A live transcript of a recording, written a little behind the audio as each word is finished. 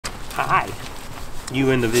Hi. You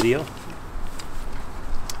in the video?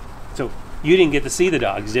 So you didn't get to see the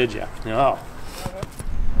dogs, did you? No.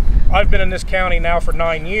 I've been in this county now for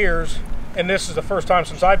 9 years, and this is the first time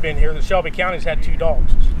since I've been here that Shelby County's had 2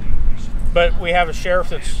 dogs. But we have a sheriff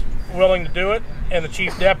that's willing to do it, and the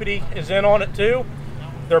chief deputy is in on it too.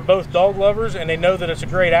 They're both dog lovers, and they know that it's a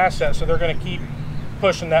great asset, so they're going to keep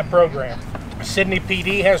pushing that program. Sidney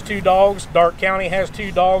PD has 2 dogs, Darke County has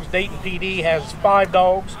 2 dogs, Dayton PD has 5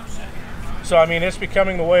 dogs. So I mean, it's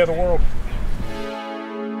becoming the way of the world.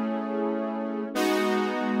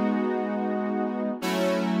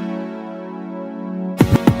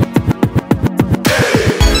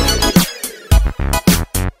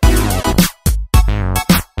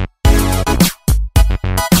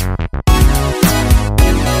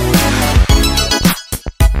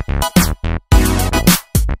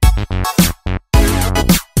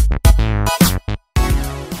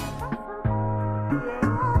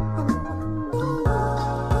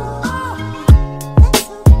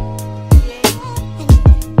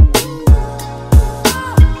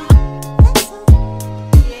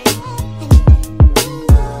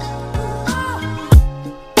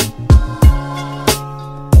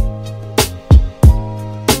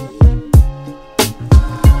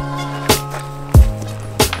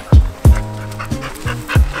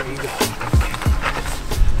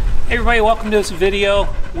 Hey everybody, welcome to this video.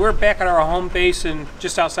 We're back at our home base in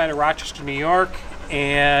just outside of Rochester, New York,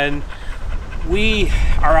 and we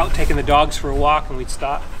are out taking the dogs for a walk, and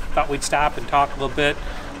thought we'd stop and talk a little bit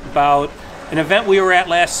about an event we were at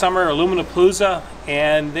last summer, Alumaplooza,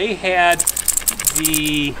 and they had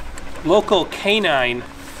the local canine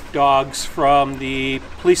dogs from the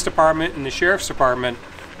police department and the sheriff's department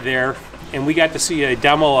there, and we got to see a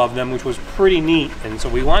demo of them, which was pretty neat, and so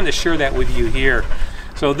we wanted to share that with you here.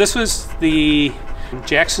 So this was the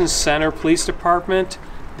Jackson Center Police Department,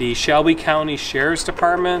 the Shelby County Sheriff's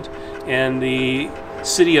Department, and the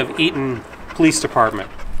City of Eaton Police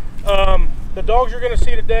Department. The dogs you're going to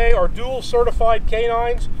see today are dual certified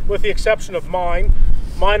canines, with the exception of mine.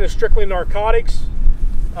 Mine is strictly narcotics,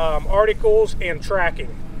 articles, and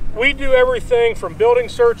tracking. We do everything from building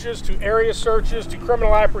searches to area searches to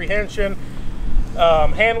criminal apprehension,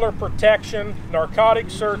 handler protection,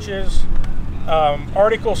 narcotic searches,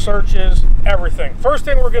 article searches, everything. First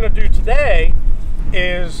thing we're going to do today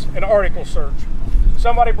is an article search.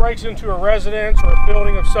 Somebody breaks into a residence or a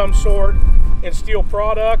building of some sort and steal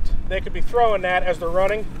product. They could be throwing that as they're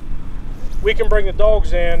running. We can bring the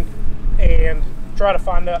dogs in and try to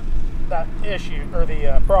find that issue or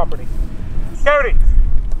the property. Cody,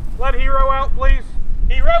 let Hero out, please.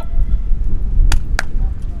 Hero,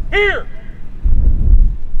 here.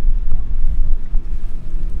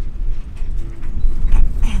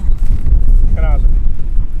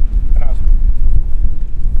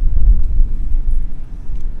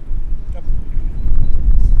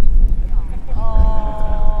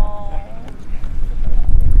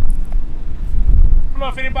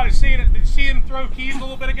 If anybody's seen it, did you see him throw keys a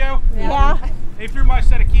little bit ago? Yeah. He threw my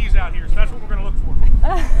set of keys out here, so that's what we're going to look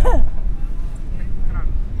for.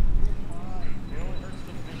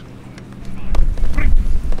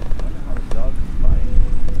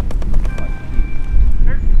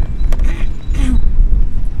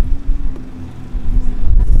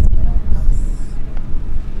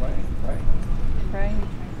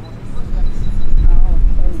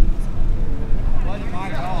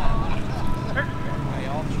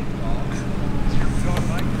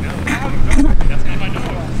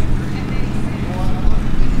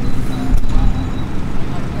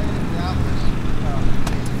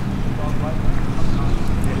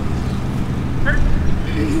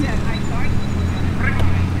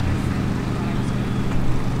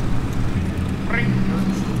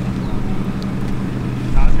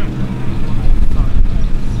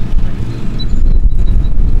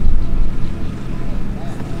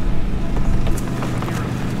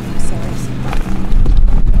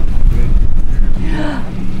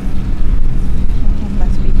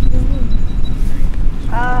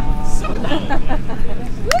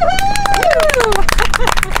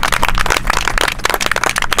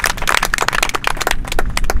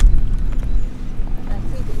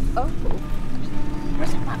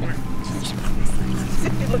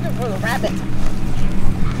 Looking for the rabbit.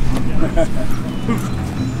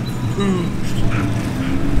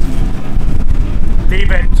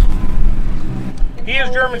 David. He is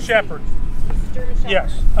German Shepherd. German Shepherd?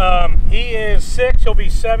 Yes. He is 6. He'll be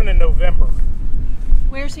 7 in November.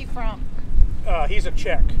 Where's he from? He's a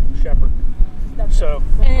Czech Shepherd. So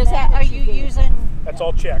And is that, are you using? that's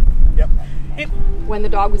all checked. Yep. When the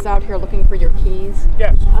dog was out here looking for your keys,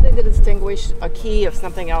 Yes. how did they distinguish a key if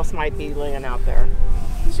something else might be laying out there?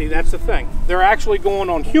 See, that's the thing. They're actually going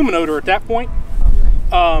on human odor at that point.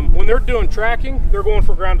 When they're doing tracking, they're going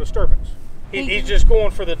for ground disturbance. He's just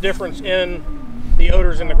going for the difference in the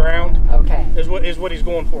odors in the ground. Okay. Is what he's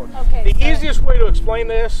going for. Okay, The easiest way to explain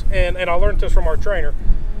this, and I learned this from our trainer,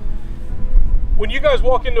 when you guys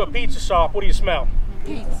walk into a pizza shop, what do you smell?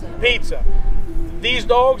 Pizza. Pizza. These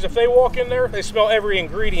dogs, if they walk in there, they smell every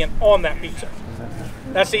ingredient on that pizza.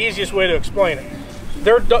 That's the easiest way to explain it.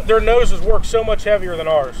 Their noses work so much heavier than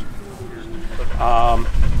ours.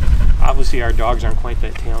 Obviously, our dogs aren't quite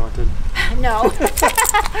that talented. No.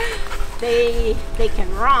 they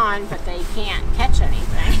can run, but they can't catch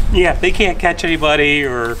anything. Yeah, they can't catch anybody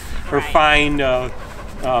or Right. find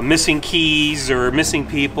missing keys or missing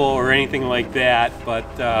people or anything like that. But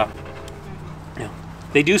you know,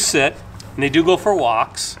 they do sit and they do go for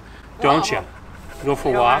walks, don't you? Well, You go for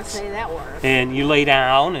I don't want to walks say that word. and you lay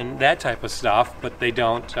down and that type of stuff. But they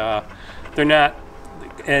don't. They're not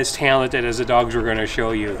as talented as the dogs we're going to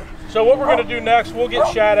show you. So what we're going to do next, we'll get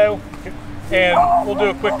Shadow and we'll do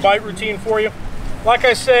a quick bite routine for you. Like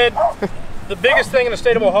I said, the biggest thing in the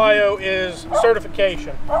state of Ohio is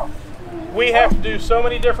certification. We have to do so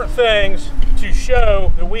many different things to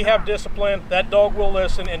show that we have discipline. That dog will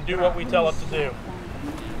listen and do what we tell it to do.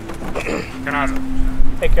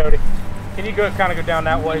 Hey Cody, can you kind of go down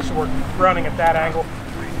that way so we're running at that angle?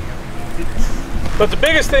 But the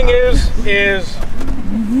biggest thing is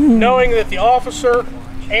knowing that the officer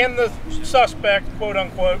and the suspect, quote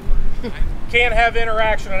unquote, can have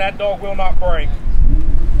interaction and that dog will not break.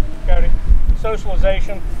 Cody,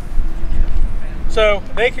 socialization. So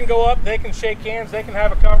they can go up, they can shake hands, they can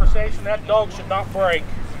have a conversation. That dog should not break.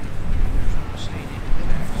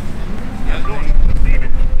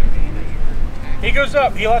 He goes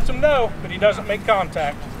up, he lets them know, but he doesn't make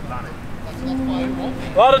contact.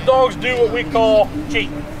 A lot of dogs do what we call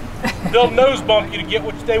cheating. They'll nose bump you to get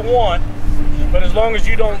what they want, but as long as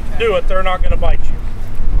you don't do it, they're not going to bite you.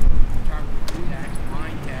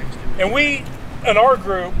 And we, in our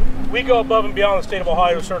group, we go above and beyond the state of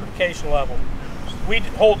Ohio certification level. We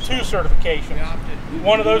hold 2 certifications.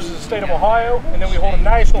 One of those is the state of Ohio, and then we hold a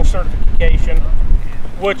national certification,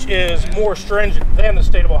 which is more stringent than the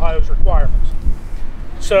state of Ohio's requirements.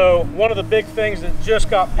 So one of the big things that just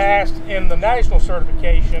got passed in the national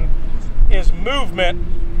certification is movement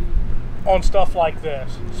on stuff like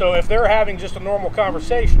this. So if they're having just a normal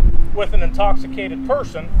conversation with an intoxicated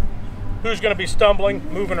person who's going to be stumbling,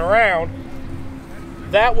 moving around,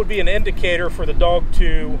 that would be an indicator for the dog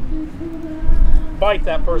to bite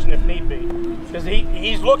that person if need be. Because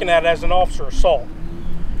he's looking at it as an officer assault.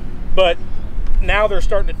 But now they're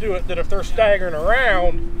starting to do it that if they're staggering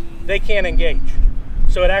around, they can't engage.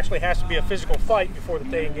 So it actually has to be a physical fight before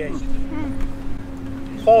that they engage.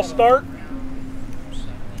 False start.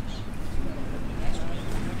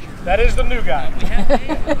 That is the new guy.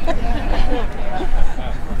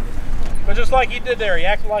 But just like he did there, he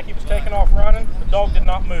acted like he was taking off running. The dog did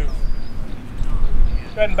not move.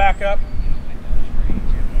 Go ahead and back up.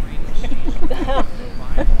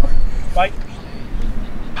 Bite.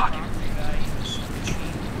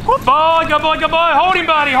 Good boy, good boy, good boy. Hold him,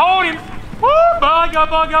 buddy, hold him. Good boy, good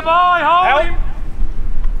boy, good boy. Hold him.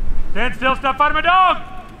 Stand still, step out of my dog.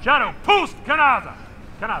 Shadow, poost, Kanaza.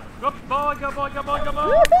 Kanaza. Good boy, good boy, good boy, good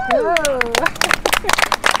boy.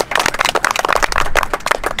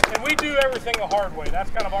 And we do everything the hard way. That's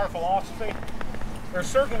kind of our philosophy. There's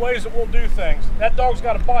certain ways that we'll do things. That dog's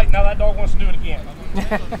got a bite, now that dog wants to do it again.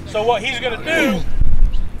 So what he's going to do,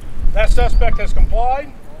 that suspect has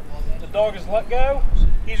complied, the dog is let go,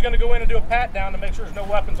 he's going to go in and do a pat down to make sure there's no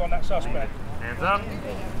weapons on that suspect. Hands up.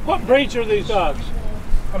 What breeds are these dogs?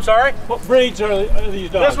 I'm sorry? What breeds are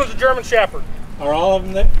these dogs? This one's a German Shepherd. Are all of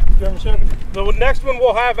them the German Shepherd? The next one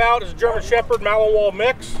we'll have out is a German Shepherd Malinois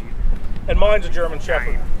mix, and mine's a German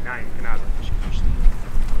Shepherd. Nine, Kanaza.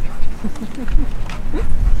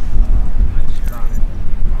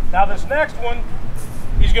 Now this next one,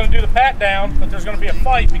 he's going to do the pat down, but there's going to be a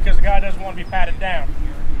fight because the guy doesn't want to be patted down.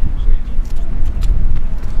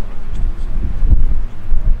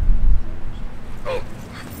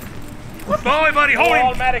 Good boy, buddy, hold We'll him.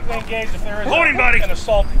 automatically engage if there is Hold him, buddy. an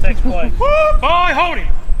assault that takes place. Good boy, hold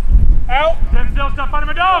him. Out. Stand still, step out of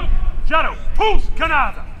my dog. Shadow, poost,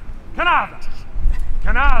 Kanaza. Kanaza.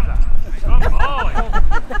 Kanaza. Good boy.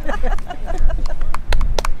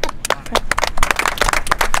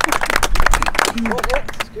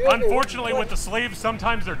 Unfortunately, with the sleeves,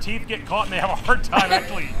 sometimes their teeth get caught and they have a hard time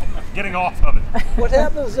actually getting off of it. What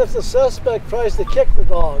happens if the suspect tries to kick the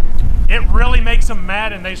dog? It really makes them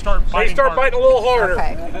mad and they start biting. They start biting a little harder.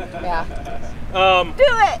 Okay. Yeah. Do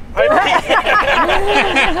it.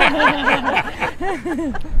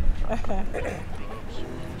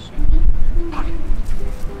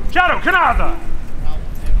 Shadow, Kanaza!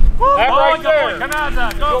 That right there is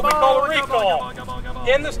what we call a recall.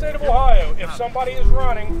 In the state of Ohio, if somebody is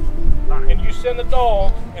running and you send the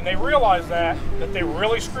dog and they realize that they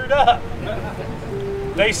really screwed up,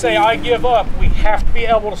 they say, I give up, we have to be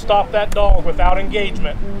able to stop that dog without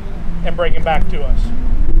engagement and bring him back to us.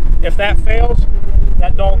 If that fails,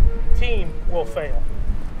 that dog team will fail.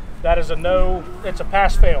 That is a no, it's a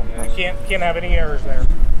pass-fail. You can't have any errors there.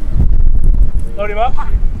 Load him up.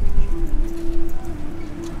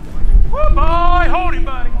 Good boy, hold him,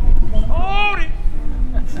 buddy. Hold him.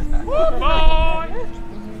 Good boy.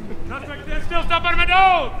 That's still stop under my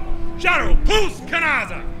dog. Shadow, post,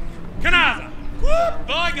 Kanaza. Kanaza. Good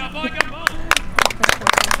boy, good boy, good boy.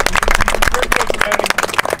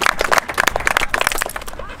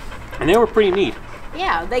 And they were pretty neat.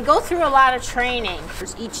 Yeah, they go through a lot of training.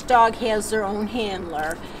 Each dog has their own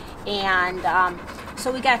handler, and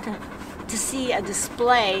so we got to see a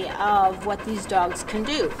display of what these dogs can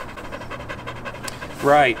do.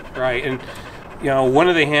 Right, and you know, one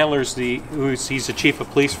of the handlers, he's the chief of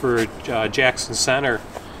police for Jackson Center.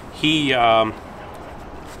 He,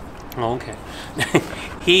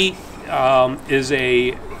 he is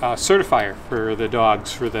a certifier for the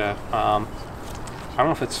dogs for the. I don't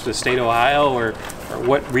know if it's the state of Ohio or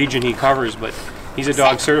what region he covers, but he's a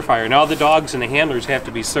dog certifier. And all the dogs and the handlers have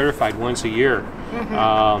to be certified once a year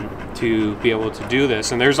to be able to do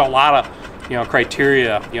this. And there's a lot of,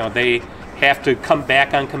 criteria. They have to come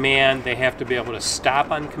back on command. They have to be able to stop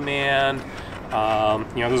on command.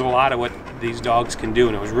 There's a lot of what these dogs can do,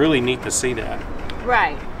 and it was really neat to see that.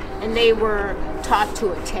 Right. And they were taught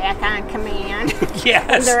to attack on command. Yes.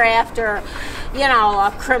 When they're after,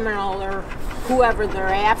 a criminal or whoever they're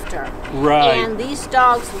after. Right. And these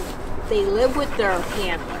dogs, they live with their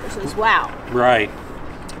handlers as well. Right.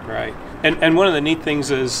 And one of the neat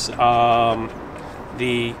things is I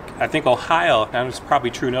think Ohio, and it's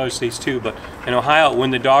probably true in other states too, but in Ohio,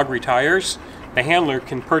 when the dog retires, the handler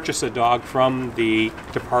can purchase a dog from the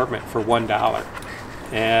department for $1.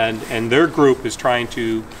 And their group is trying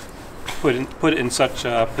to put it in such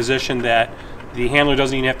a position that the handler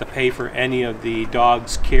doesn't even have to pay for any of the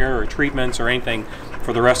dog's care or treatments or anything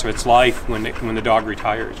for the rest of its life when the dog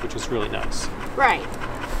retires, which is really nice. Right.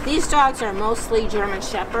 These dogs are mostly German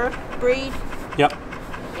Shepherd breed. Yep.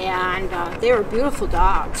 And they were beautiful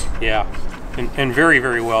dogs. Yeah, and very,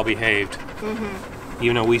 very well behaved.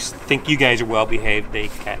 Mm-hmm. We think you guys are well behaved. They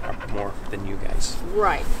kind of are more than you guys.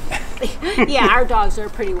 Right. Yeah, our dogs are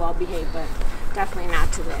pretty well behaved, but definitely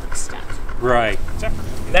not to that extent. Right.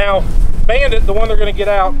 Now, Bandit, the one they're going to get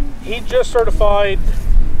out, he just certified.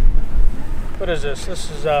 What is this? This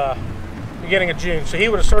is beginning of June. So he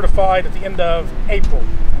would have certified at the end of April.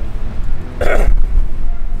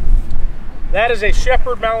 That is a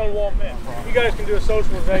Shepherd Malinois mix. You guys can do a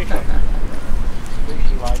socialization.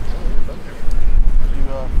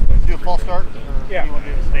 Do a false start? Yeah. You want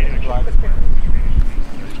to do a state glide?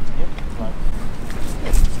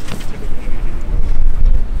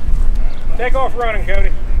 Take off running, Cody.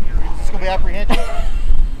 Is this going to be apprehension?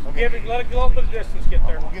 Okay. Let it go a little bit of distance get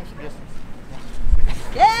there. We'll give him some distance.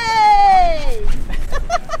 Yay!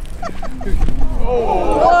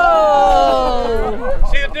 Whoa!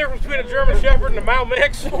 See the difference between a German Shepherd and a Mal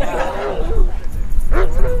mix? Let's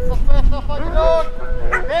fast up on your dog.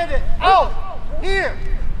 Bandit, out! Here!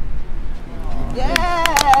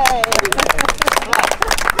 Yay!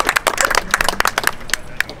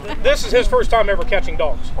 This is his first time ever catching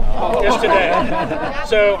dogs. Just today.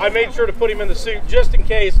 So I made sure to put him in the suit just in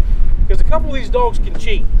case, because a couple of these dogs can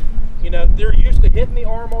cheat. They're used to hitting the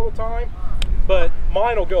arm all the time, but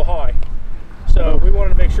mine will go high. So we wanted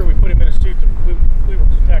to make sure we put him in a suit that we were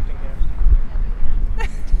protecting him.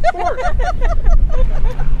 Of course.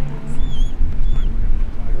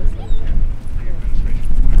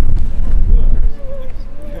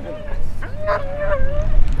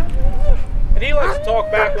 And he likes to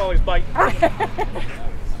talk back while he's biting. Good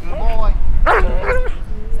boy.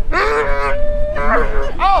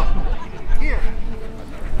 Oh! Here.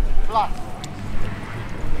 Block.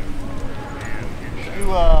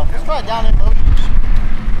 Let's try it down in motion.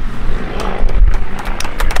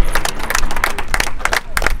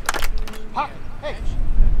 Hop. Hey,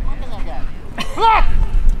 look at that guy. Block!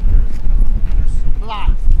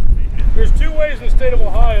 Block. There's two ways in the state of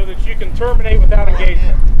Ohio that you can terminate without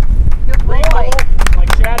engagement. Good boy. Recall,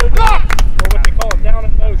 like shadow, or what they call it down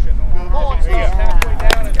in motion.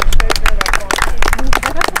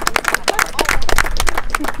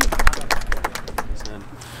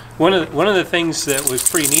 One of the things that was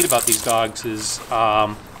pretty neat about these dogs is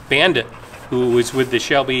Bandit, who was with the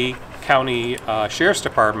Shelby County Sheriff's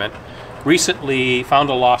Department, recently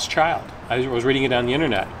found a lost child. I was reading it on the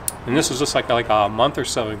internet, and this was just like a month or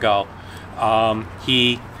so ago.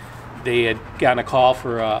 They had gotten a call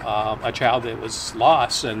for a child that was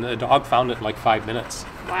lost, and the dog found it in like 5 minutes.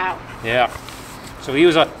 Wow. Yeah. So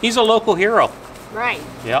he's a local hero. Right.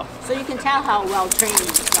 Yep. So you can tell how well trained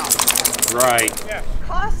these dogs are. Right. Yeah.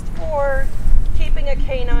 Cost for keeping a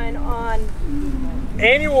canine on?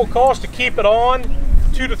 Annual cost to keep it on,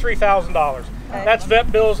 $2,000 to $3,000. That's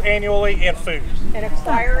vet bills annually and food. And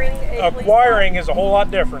acquiring a police Acquiring is a whole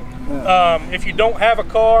lot different. If you don't have a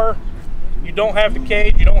car, you don't have the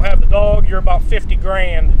cage, you don't have the dog, you're about 50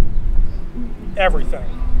 grand everything.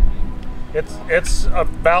 It's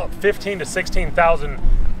about 15 to 16,000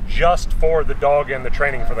 just for the dog and the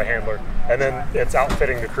training for the handler, and then it's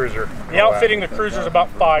outfitting the cruiser. The outfitting the cruiser is about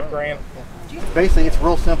 5 grand. Basically, it's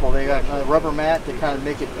real simple. They got a rubber mat to kind of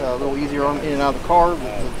make it a little easier on in and out of the car.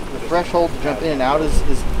 The threshold to jump in and out is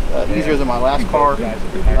easier than my last car.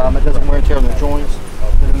 It doesn't wear and tear on the joints.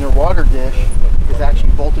 And then their water dish is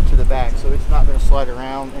actually bolted to the back, so it's not going to slide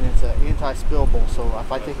around, and it's an anti-spill bowl. So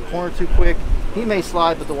if I take a corner too quick, he may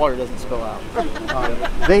slide, but the water doesn't spill out.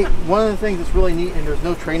 One of the things that's really neat, and there's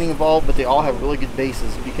no training involved, but they all have really good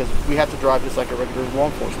bases because we have to drive just like a regular law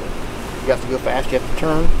enforcement. You have to go fast, you have to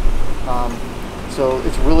turn. So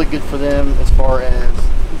it's really good for them as far as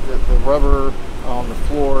the rubber on the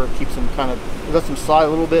floor keeps them kind of, it lets them slide a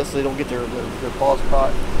little bit so they don't get their paws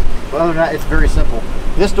caught. But other than that, it's very simple.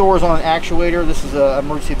 This door is on an actuator. This is an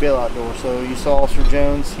emergency bailout door. So you saw Officer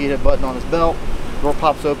Jones, he had a button on his belt. Door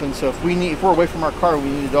pops open. So if we're away from our car, we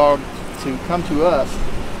need a dog to come to us.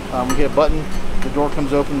 We hit a button, the door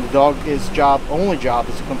comes open. The dog's only job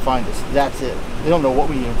is to come find us. That's it. They don't know what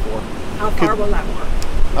we need him for. How far will that work?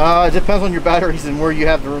 It depends on your batteries and where you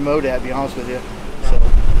have the remote at, to be honest with you. So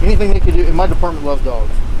anything they could do, and my department loves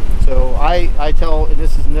dogs. So I tell, and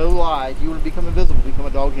this is no lie, if you want to become invisible, become a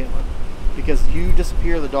dog handler. Because you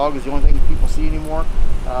disappear, the dog is the only thing people see anymore.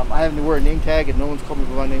 I haven't to wear a name tag, and no one's called me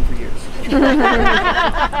by my name for years.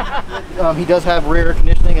 He does have rear air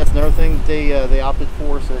conditioning. That's another thing they opted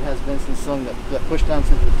for. So it has Vincent Sung that push down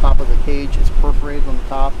to the top of the cage. It's perforated on the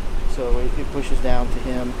top, so it pushes down to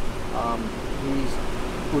him.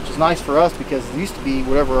 Which is nice for us because it used to be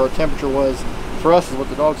whatever our temperature was for us is what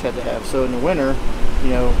the dogs had to have. So in the winter,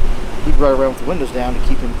 you know, he'd ride around with the windows down to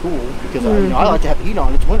keep him cool because I like to have heat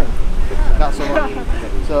on. It's winter, not so much.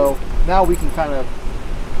 So now we can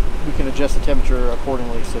adjust the temperature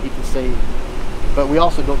accordingly so he can stay. But we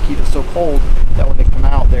also don't keep it so cold that when they come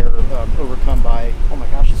out, they're overcome by, oh my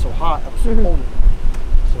gosh, it's so hot. I was so cold.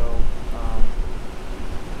 So,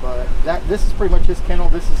 but this is pretty much his kennel.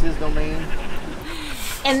 This is his domain.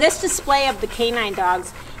 And this display of the canine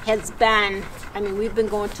dogs has been, I mean, we've been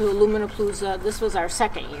going to Alumaplooza. This was our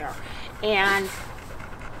second year. And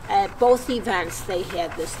at both events, they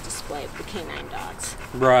had this display of the canine dogs.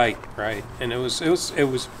 Right. And it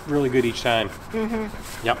was really good each time. Mm-hmm.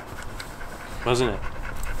 Yep. Wasn't it?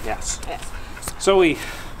 Yes. So we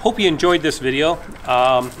hope you enjoyed this video.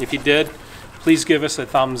 If you did, please give us a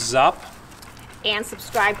thumbs up. And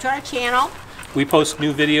subscribe to our channel. We post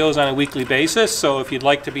new videos on a weekly basis, so if you'd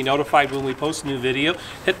like to be notified when we post a new video,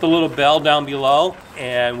 hit the little bell down below,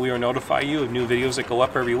 and we will notify you of new videos that go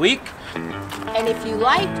up every week. And if you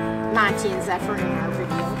liked Monty and Zephyr in our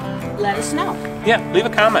video, let us know. Yeah, leave a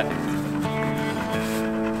comment.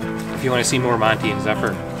 If you want to see more Monty and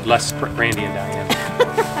Zephyr, less Randy and Diane.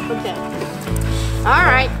 Okay. All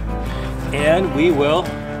right. And we will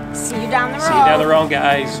see you down the road. See you down the road,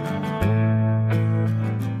 guys.